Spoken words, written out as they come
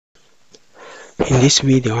In this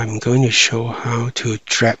video, I'm going to show how to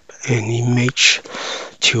drag an image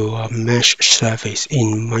to a mesh surface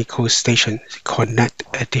in MicroStation Connect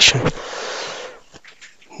Edition.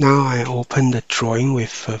 Now I open the drawing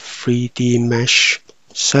with a 3D mesh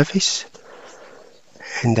surface,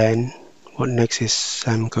 and then what next is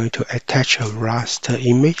I'm going to attach a raster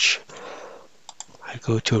image. I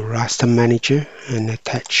go to Raster Manager and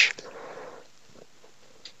attach.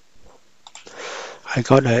 I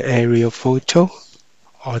got an aerial photo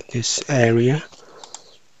on this area.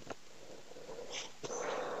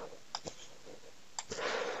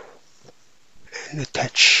 And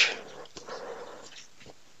attach.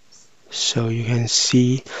 So you can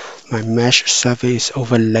see my mesh surface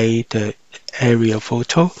overlay the aerial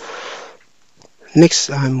photo. Next,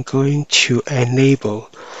 I'm going to enable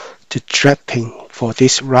the Drapping for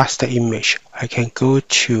this raster image. I can go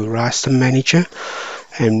to Raster Manager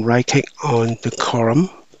and right click on the column.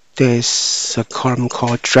 There's a column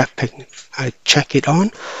called Drapping. I check it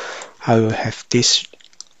on. I will have this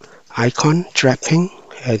icon Drapping,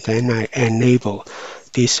 and then I enable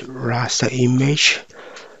this raster image.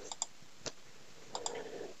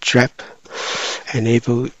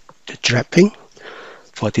 Enable the Drapping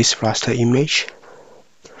for this raster image.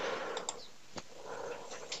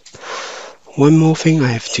 One more thing I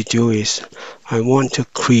have to do is I want to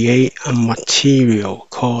create a material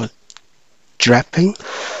called Drapping,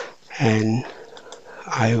 and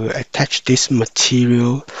I will attach this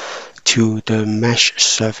material to the mesh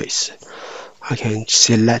surface. I can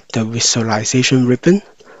select the visualization ribbon,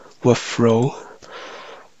 workflow,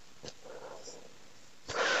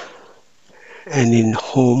 and in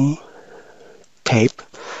Home tab,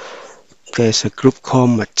 there's a group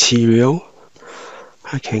called Material.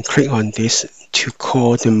 I can click on this to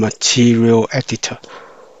call the material editor.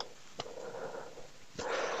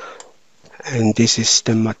 And this is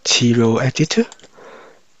the material editor.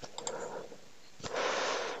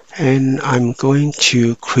 And I'm going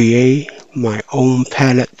to create my own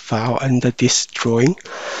palette file under this drawing.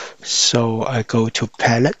 So I go to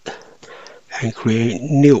Palette and create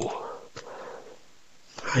New.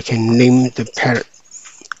 I can name the palette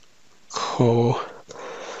called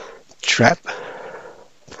Drap.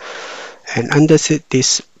 And under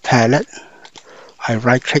this palette, I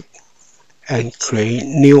right click and create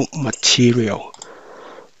new material.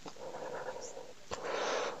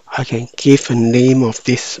 I can give a name of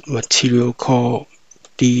this material called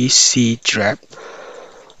DC Drap.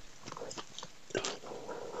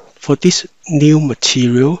 For this new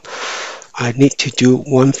material, I need to do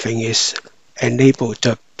one thing is enable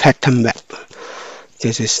the pattern map.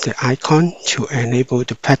 This is the icon to enable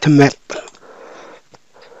the pattern map.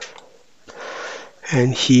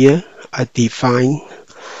 And here I define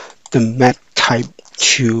the map type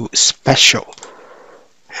to special.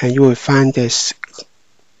 And you will find there's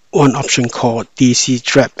one option called DC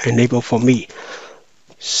Drap enable for me.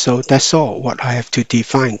 So that's all what I have to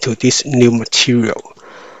define to this new material.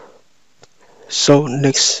 So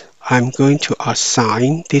next, I'm going to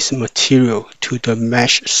assign this material to the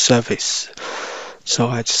mesh surface. So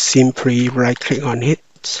I simply right click on it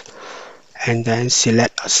and then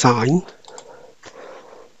select Assign.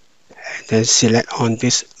 And then select on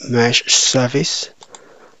this mesh surface.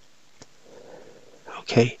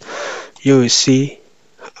 Okay, you will see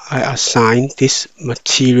I assign this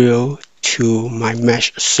material to my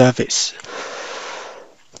mesh surface.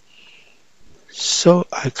 So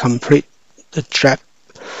I complete the drag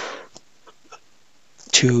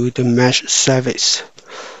to the mesh surface.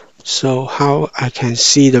 So how I can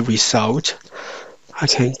see the result? I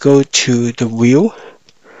can go to the view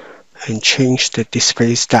and change the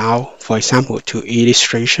display style, for example, to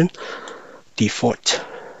illustration default.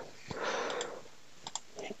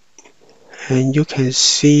 And you can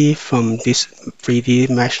see from this 3D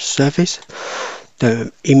mesh surface,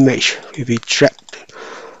 the image will be dragged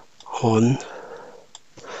on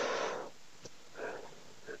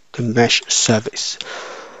the mesh surface.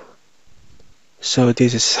 So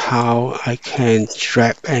this is how I can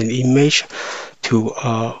drag an image to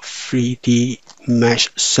a 3D mesh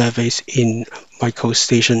surface in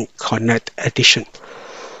MicroStation Connect Edition.